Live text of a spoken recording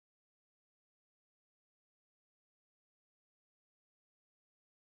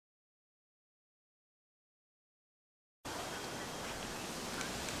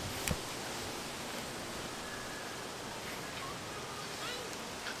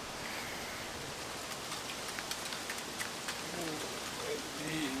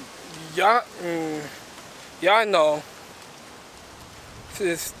Y'all, y'all know,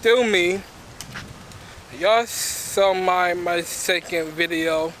 it's still me. Y'all saw my second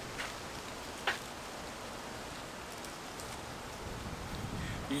video.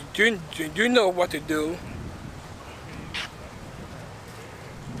 You know what to do.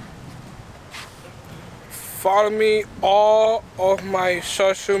 Follow me all of my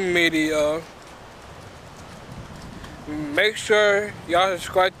social media. Make sure y'all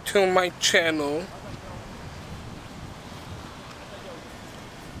subscribe to my channel.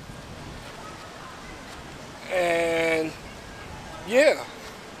 And yeah,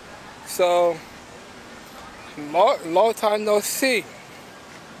 so long time no see.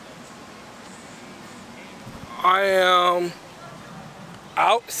 I am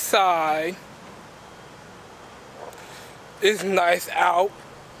outside. It's nice out.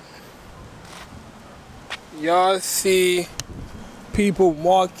 Y'all see people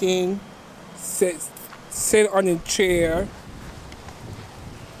walking, sit on a chair.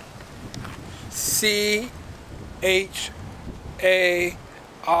 CHAIR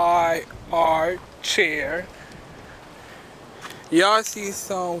chair. Y'all see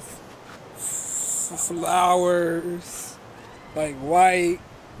some flowers like white,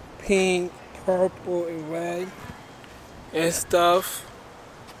 pink, purple, and red and stuff.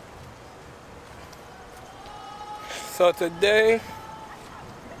 So today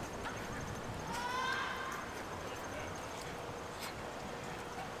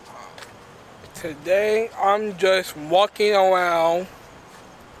I'm just walking around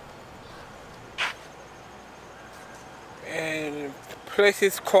and place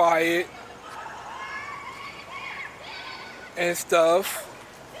is quiet and stuff.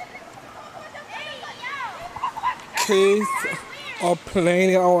 Kids are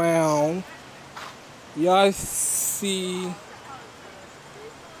playing around. Y'all see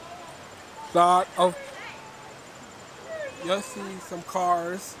y'all see some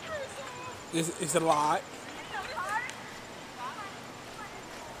cars. It's a lot.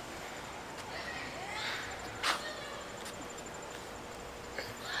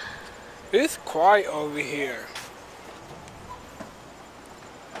 It's quiet over here.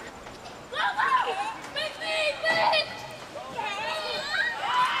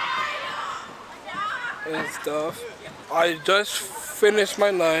 And stuff. I just finished my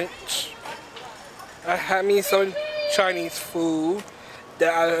lunch. I had me some Chinese food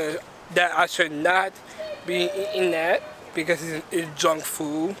that I should not be eating that because it's junk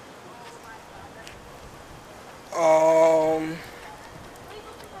food.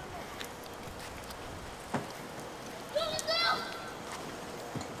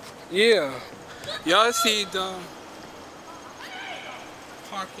 Yeah, y'all see the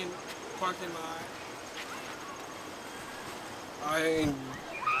parking lot. I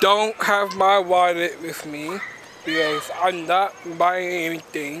don't have my wallet with me because I'm not buying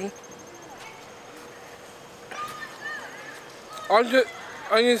anything. I'm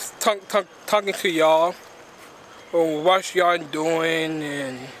just talking to y'all on what y'all doing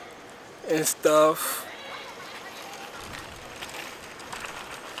and stuff.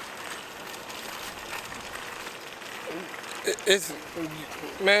 It's,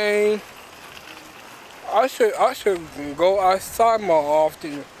 man, I should go outside more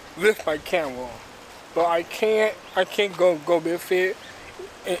often with my camera, but I can't go with it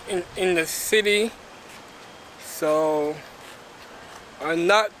in the city. So I'm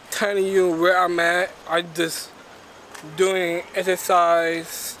not telling you where I'm at. I just doing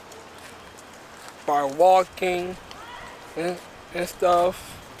exercise by walking and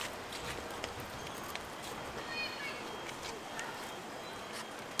stuff.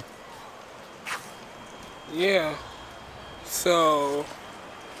 Yeah, so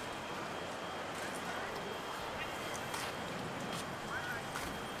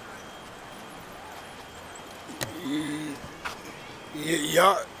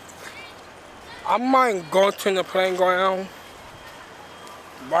yeah, I might go to the playground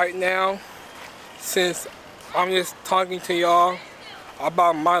right now since I'm just talking to y'all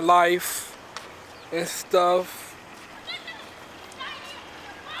about my life and stuff.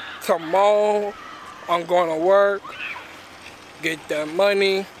 Tomorrow I'm going to work, get that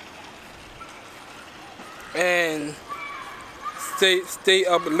money, and stay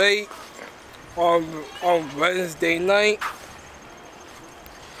up late on Wednesday night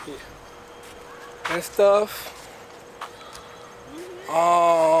and stuff. You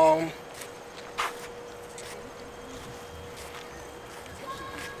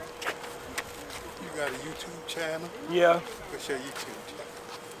got a YouTube channel? Yeah. What's your YouTube channel?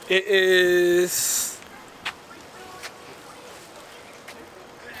 It is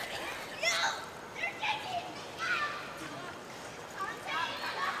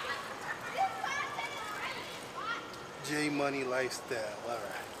lifestyle. All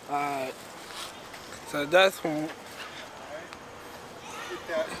right. Alright. So that's Get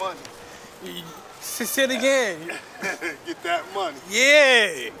that money. say it again. Get that money.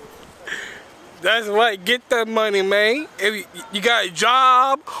 Yeah. That's right. Get that money, man. If you got a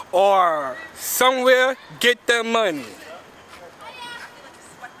job or somewhere, get that money.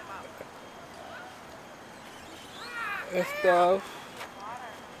 And stuff.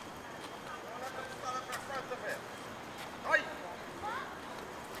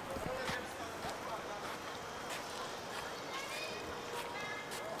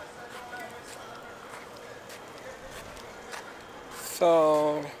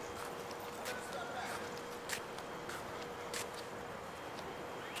 So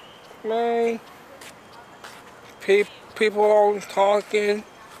man, people are talking,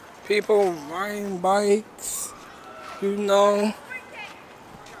 people riding bikes, you know.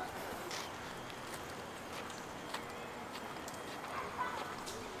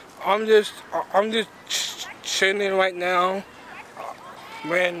 I'm just chilling right now.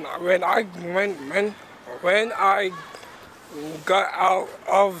 When I got out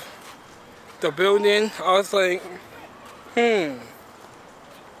of the building, I was like,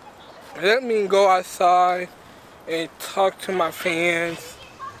 let me go outside and talk to my fans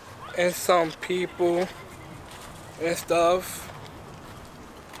and some people and stuff.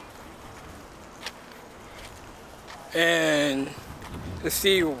 And to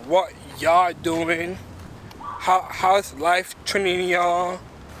see what y'all doing, how's life treating y'all,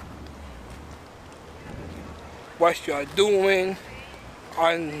 what y'all doing.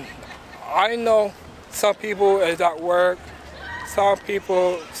 I know some people is at work, some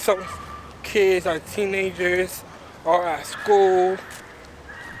kids are teenagers or at school.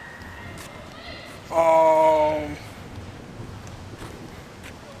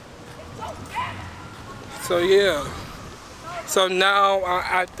 So yeah. So now I'm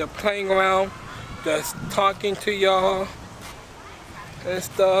at the playground, just talking to y'all and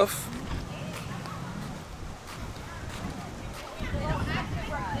stuff.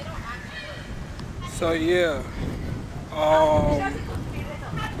 So yeah. They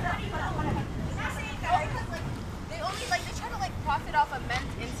only they try to profit off of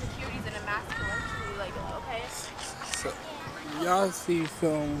men's insecurities and emasculation. Okay. So y'all see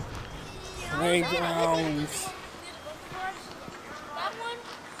some playgrounds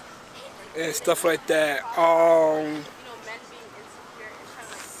and stuff like that. Men being insecure and trying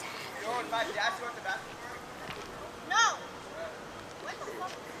to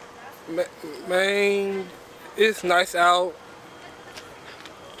Man, it's nice out.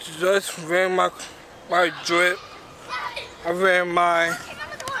 Just ran my drip. I ran my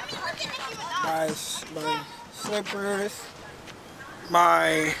slippers,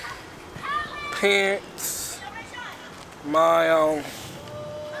 my pants, my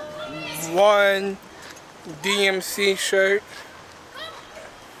one DMC shirt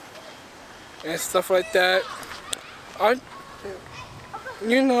and stuff like that. I've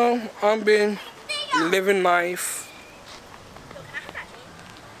been living life.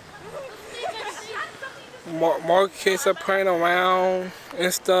 More kids are playing around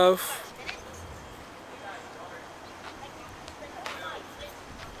and stuff.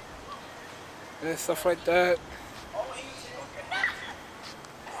 And stuff like that.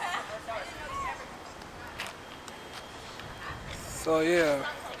 So yeah.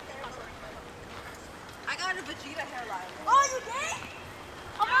 I got a Vegeta hairline. Oh, you did?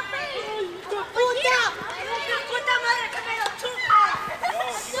 Oh, my face. Vegeta. Put that mother tomato too high.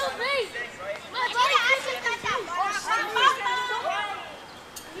 Still big.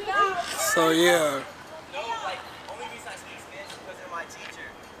 So yeah. Only reason I speak Spanish is because of my teacher.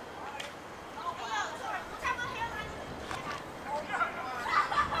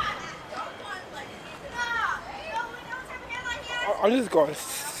 I'm just going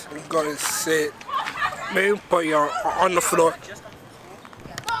to sit. Maybe put y'all on the floor.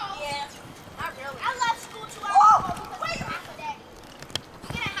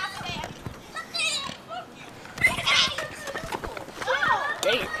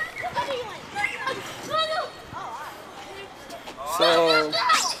 So, I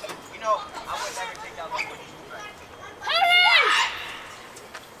would never take that long.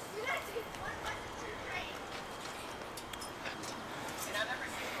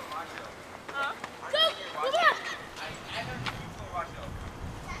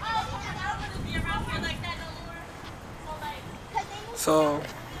 So,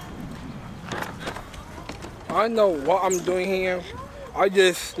 I know what I'm doing here. I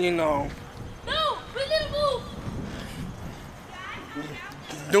just,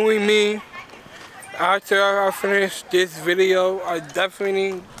 doing me. after I finish this video, I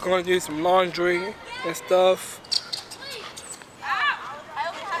definitely gonna do some laundry and stuff.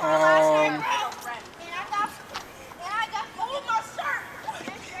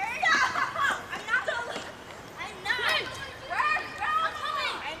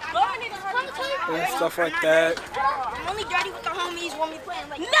 And stuff like that. I'm only dirty with the homies when we playing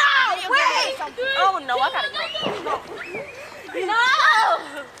like. No, wait! Oh no, I gotta go.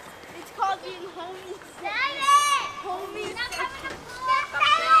 No! It's called being homies. Homies.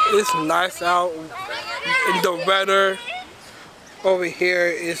 It's nice out. And the weather over here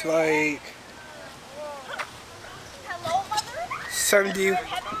is like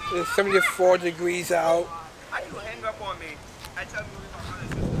 74 degrees out. How you hang up on me? I tell you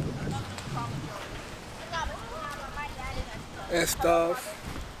And stuff.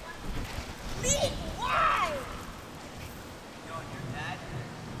 Me? Why?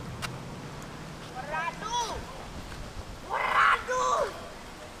 What did I do? What did I do?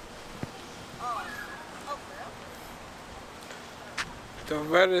 The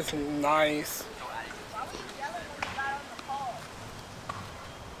weather's nice.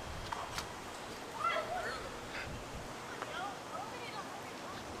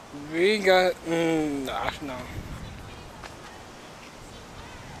 We got, no.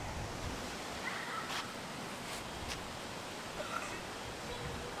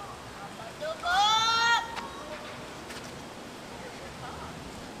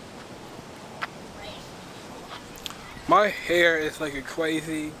 My hair is like a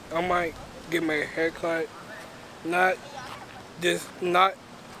crazy. I might get my hair cut. Not this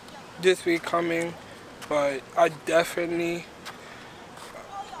week coming, but I definitely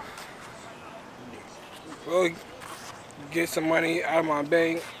will get some money out of my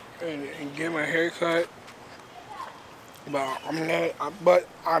bank and get my hair cut. But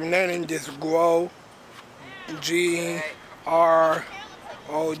I'm letting this grow. GROW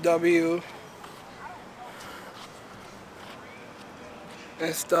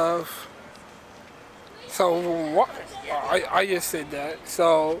and stuff. So what? I just said that.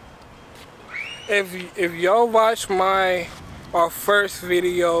 So if y'all watch my first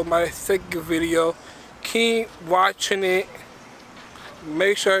video, my second video, keep watching it.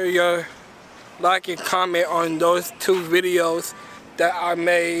 Make sure you like and comment on those 2 videos that I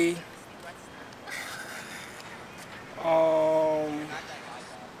made.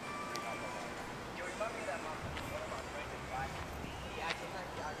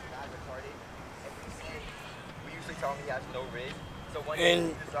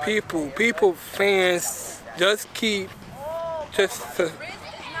 And people, fans, just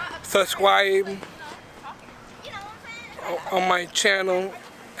subscribe on my channel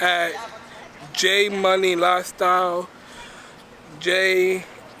at J Money Lifestyle,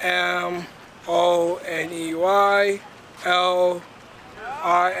 JMoneyLifestyle.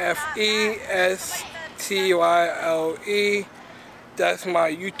 That's my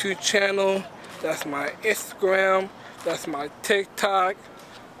YouTube channel. That's my Instagram. That's my TikTok.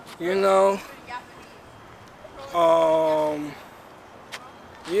 You know.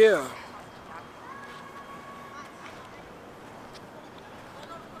 Yeah.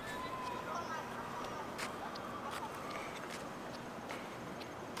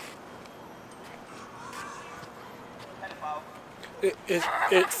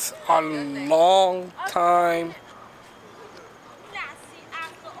 It's a long time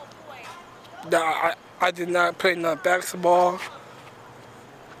that I did not play no basketball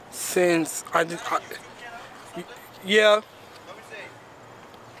since yeah. I kind of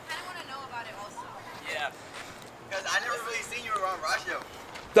want to know about it also. Yeah. Because I never really seen you around Rochdale.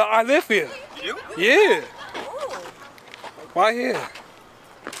 I live here. You? Yeah. Ooh. Right here.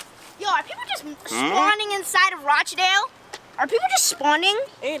 Yo, are people just spawning inside of Rochdale? Are people just spawning?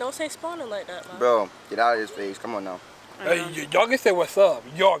 Hey, don't say spawning like that, man. Bro, get out of his face. Come on now. Hey, y'all can say what's up.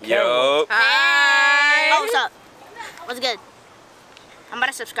 Yo. Hi. Oh, what's up? What's good? I'm about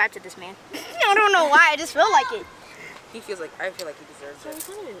to subscribe to this man. I don't know why. I just feel like it. I feel like he deserves it.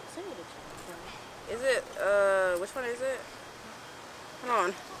 Is it, which one is it? Hold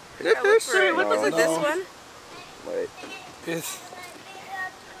on. Is it this? What is it, this one? Wait.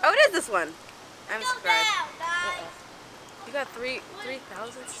 Oh, it is this one. I'm subscribed. You got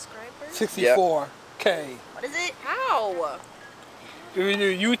 3,000 subscribers? 64K. What is it? How? If you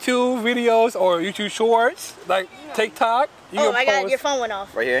do YouTube videos or YouTube shorts, like TikTok, you Oh can my God, post your phone went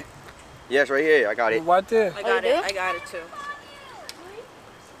off. Right here? Yes, right here. I got it. right there. I got you it. do? I got it too.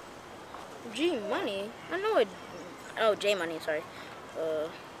 G Money? I know it. Oh, J Money, sorry. Sorry.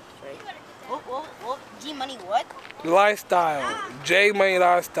 What? G Money what? Lifestyle. J Money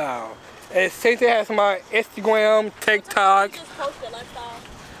Lifestyle. And same thing as my Instagram, TikTok. Just post your lifestyle.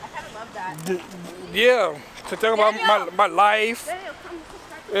 I kind of love that. Yeah, to talk about my life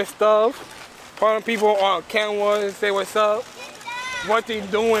and stuff. Following people on camera and say what's up, what they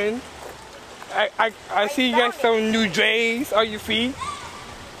doing. I see you got some new J's on your feet.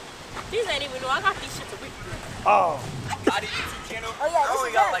 These ain't even new. I got these shits a week ago. Oh. Got a YouTube channel? Oh yeah, I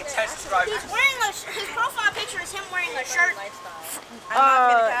only got like 10 subscribers. He's wearing his profile picture is him wearing a shirt.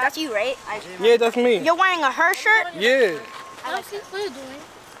 That's you, right? Yeah, that's me. You're wearing a her shirt? Yeah. What are you doing?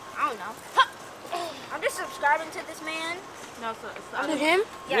 I don't know. I'm just subscribing to this man. No, To him?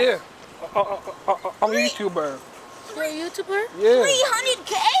 Yeah. I'm a YouTuber. You're a YouTuber? Yeah.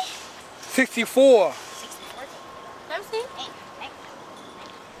 300K? 64. Let me see.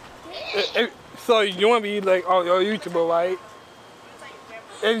 So you want to be like, oh, you're a YouTuber, right?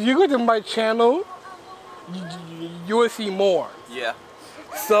 If you go to my channel, you will see more. Yeah.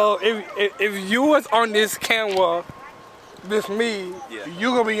 So if you was on this camera, this me, Yeah.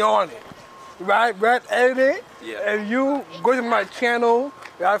 you gonna be on it, right? Right, edit. Yeah. If you go to my channel,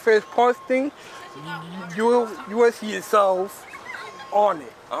 when I first posting, you will see yourself on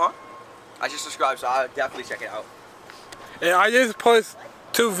it. I just subscribed, so I'll definitely check it out. And I just post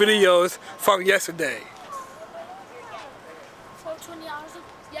 2 videos from yesterday. For 20 hours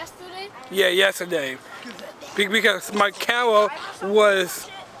yesterday? Yeah, yesterday. Because my camera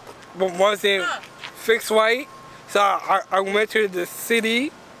wasn't fixed right, so I went to the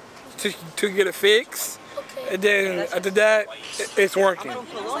city to get it fixed. Okay. And then after that, it's working.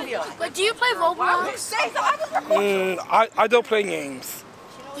 But do you play Roblox? I don't play games.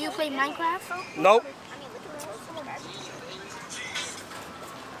 Do you play Minecraft? Nope.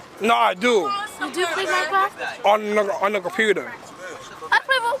 No, I do. You do play Minecraft? On the computer. I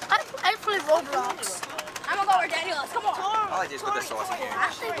play Roblox. I'm gonna go where Daniel is. Come on. I like this with the sauce in here.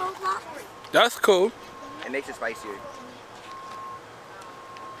 I play Roblox. That's cool. It makes it spicier.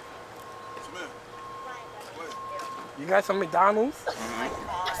 You got some McDonald's? That's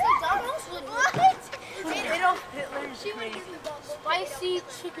McDonald's with what? Spicy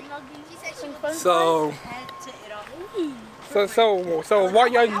chicken nuggets and french So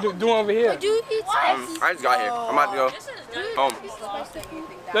what y'all doing over here? Do you eat spicy? I just got here. I'm about to go home.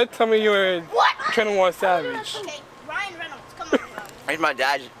 Let's tell me you're a 21 Savage. Okay, Ryan Reynolds. Come on, bro. Here's my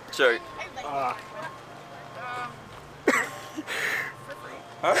dad's shirt. Uh,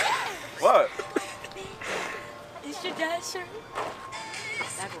 Huh? What? It's your dad's shirt?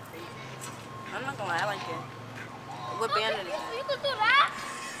 That go crazy. I'm not gonna lie, I like it. What band is it? You can do that.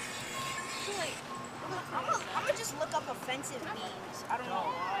 I'm gonna just look up offensive memes. I don't know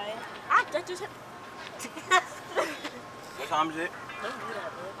why. That just What time is it?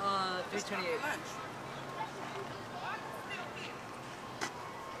 3:28.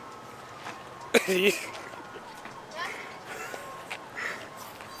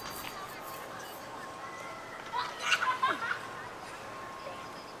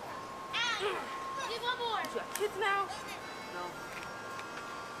 Give one more. Kids now?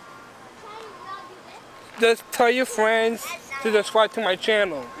 just tell your friends to subscribe to my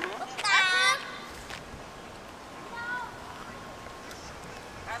channel.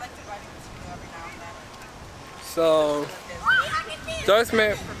 I like to write this video every now and then. So,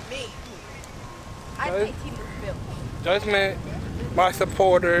 judgment, I play team with Bill. judgment, my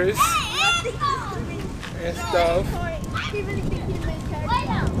supporters and stuff.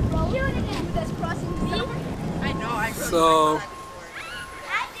 I know, I wrote So,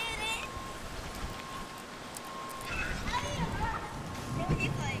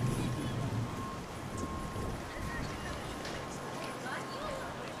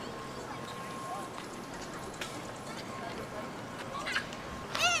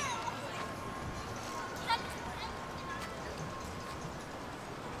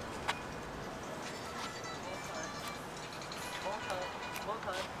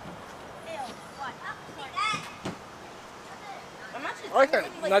 I got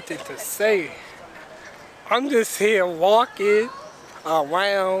nothing to say. I'm just here walking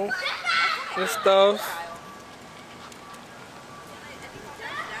around and stuff.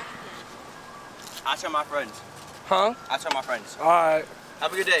 I'll tell my friends. Huh? I'll tell my friends. Alright.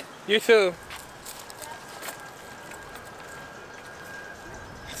 Have a good day. You too.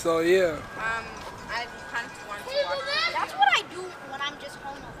 So yeah. I kind of want to watch it. That's what I do when I'm just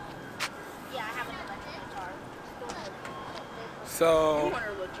home alone. Yeah, I have an electric guitar. So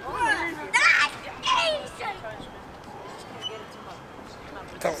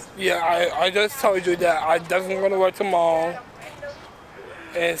yeah, I just told you that I definitely want to work tomorrow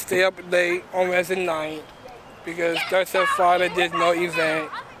and stay up late on Wednesday night because Thursday and Friday there's no event.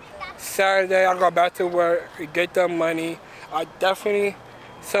 Saturday, I go back to work, get the money. I definitely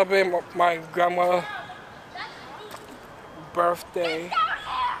celebrate my grandma's birthday.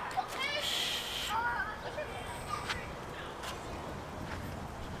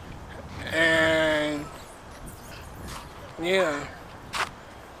 And yeah,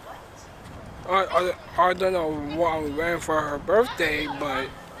 I don't know what I'm wearing for her birthday, but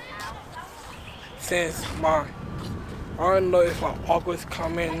since I don't know if my uncle's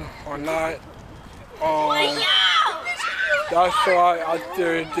coming or not. That's why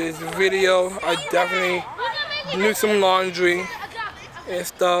after this video, I definitely do some laundry and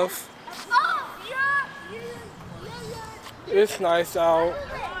stuff. It's nice out.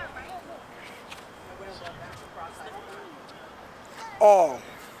 Oh,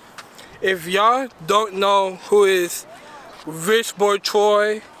 if y'all don't know who is Rich Boy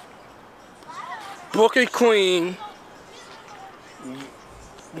Troy, Brooklyn Queen,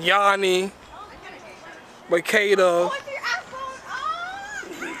 Yanni, Makeda,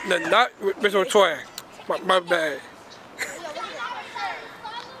 not Rich Boy Troy, my bad.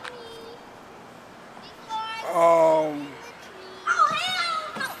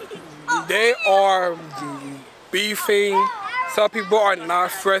 They are beefing. Some people are not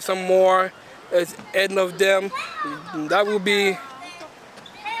friends anymore. It's end of them. That will be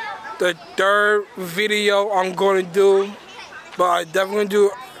the third video I'm going to do. But I definitely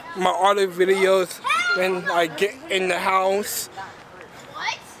do my other videos when I get in the house.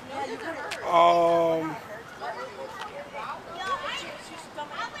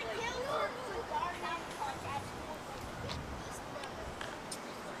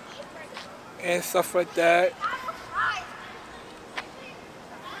 And stuff like that.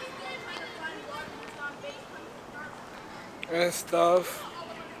 And stuff.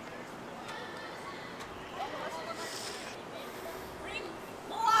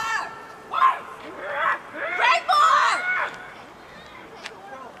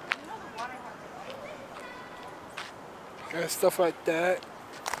 And stuff like that.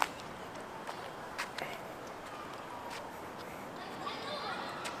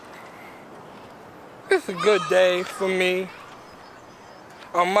 It's a good day for me.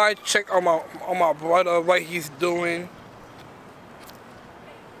 I might check on my brother, what he's doing.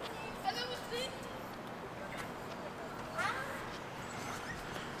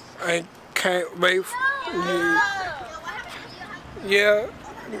 I can't wait. Yeah.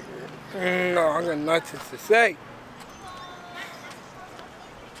 No, I got nothing to say.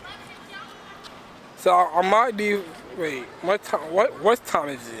 So I might leave. Wait, what time? What time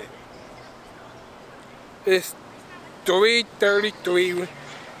is it? It's 3:33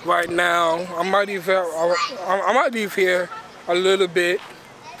 right now. I might leave here a little bit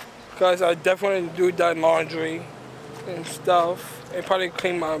because I definitely do that laundry and stuff. And probably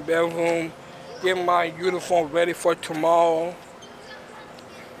clean my bedroom, get my uniform ready for tomorrow.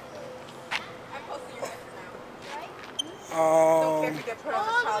 Don't care if you get put on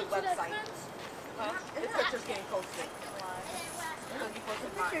the child's website. Huh? This picture's getting posted. It's gonna be posted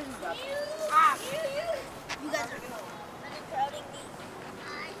on my website. You guys are crowding me.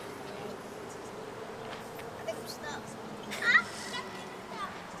 I think I'm stuck.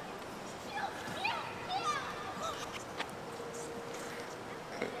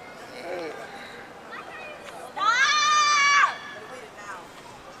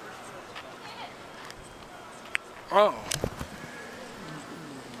 Oh.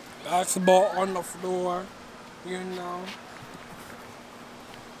 Basketball on the floor, you know.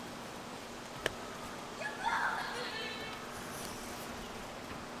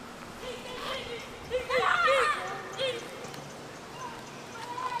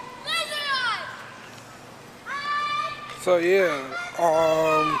 So yeah,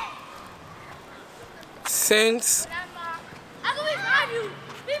 since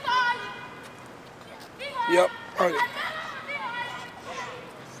yep,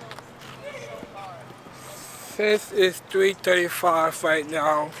 since it's 3:35 right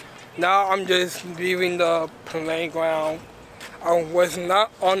now. Now I'm just leaving the playground. I was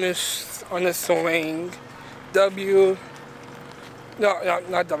not on the swing. Not W.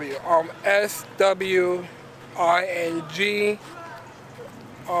 SWING.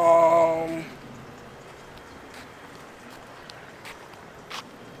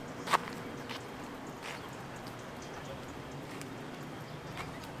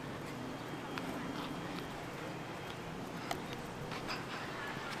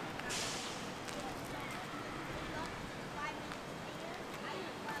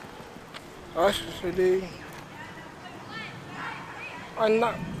 Actually, I'm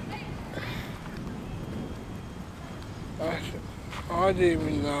not. I didn't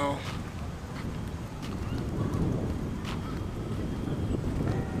even know.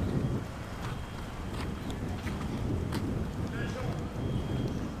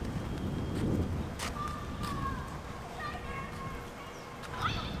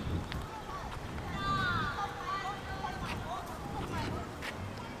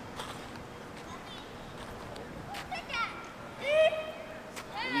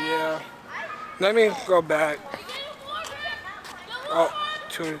 let me go back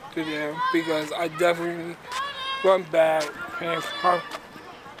to them because I definitely went back and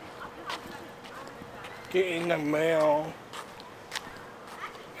getting the mail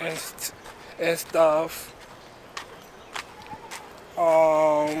and stuff.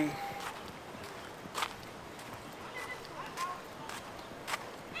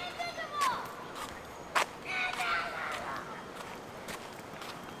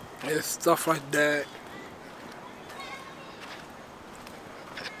 And stuff like that.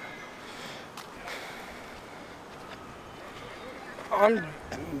 I'm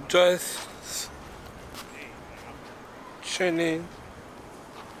just chilling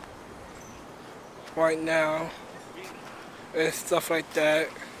right now and stuff like that.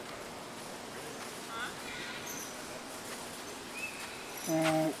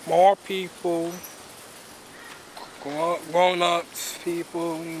 More people, grown-ups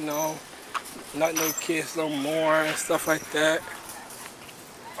people, you know, not no kids no more and stuff like that.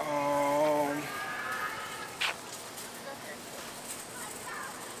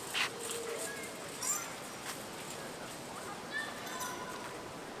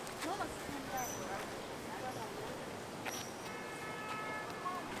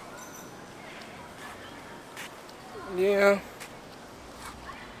 Yeah.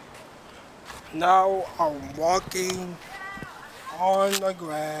 Now I'm walking on the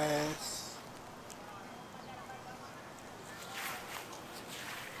grass.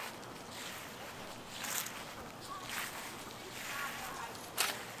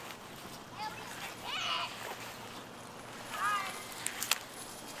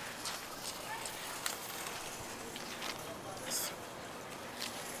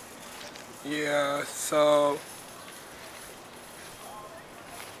 Yeah, so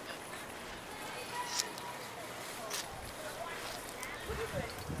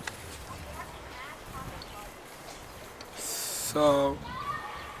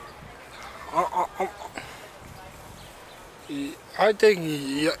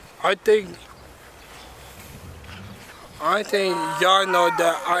I think y'all know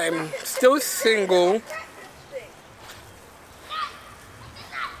that I'm still single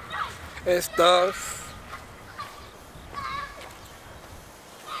and stuff.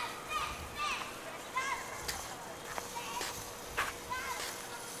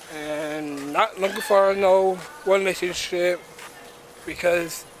 And not looking for no relationship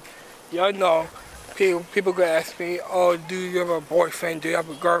because y'all know people gonna ask me, oh, do you have a boyfriend? Do you have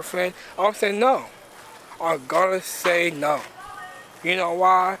a girlfriend? I'm saying no. I'm gonna say no. You know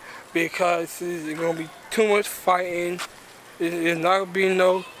why? Because it's gonna be too much fighting. It's not gonna be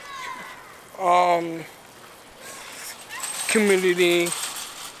no community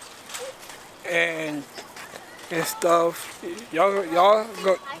and stuff. Y'all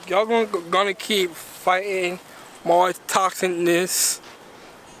gonna keep fighting more toxicness.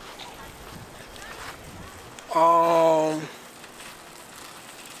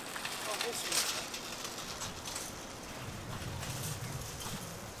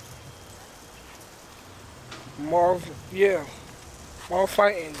 More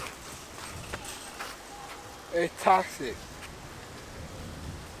fighting. It's toxic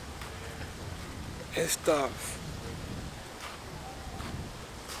and stuff.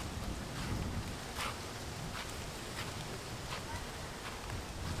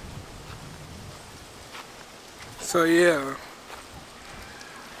 So yeah.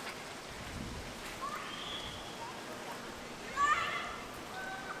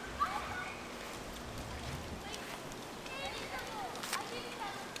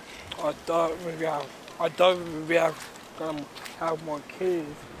 I thought maybe I'm gonna have more kids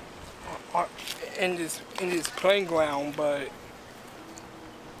in this playground, but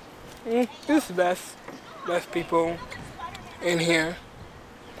this is best people in here.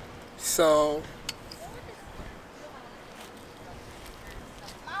 So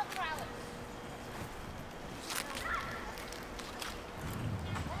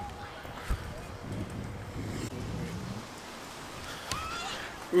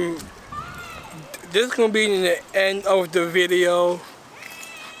this is gonna be the end of the video.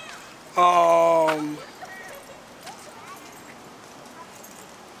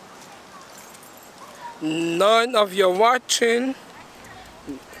 None of you watching,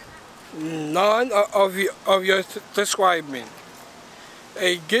 none of you subscribing.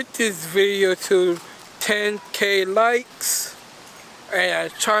 And get this video to 10K likes, and I'm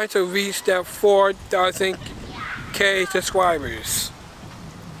trying to reach that 4,000K subscribers.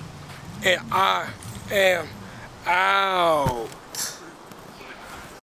 And I am out.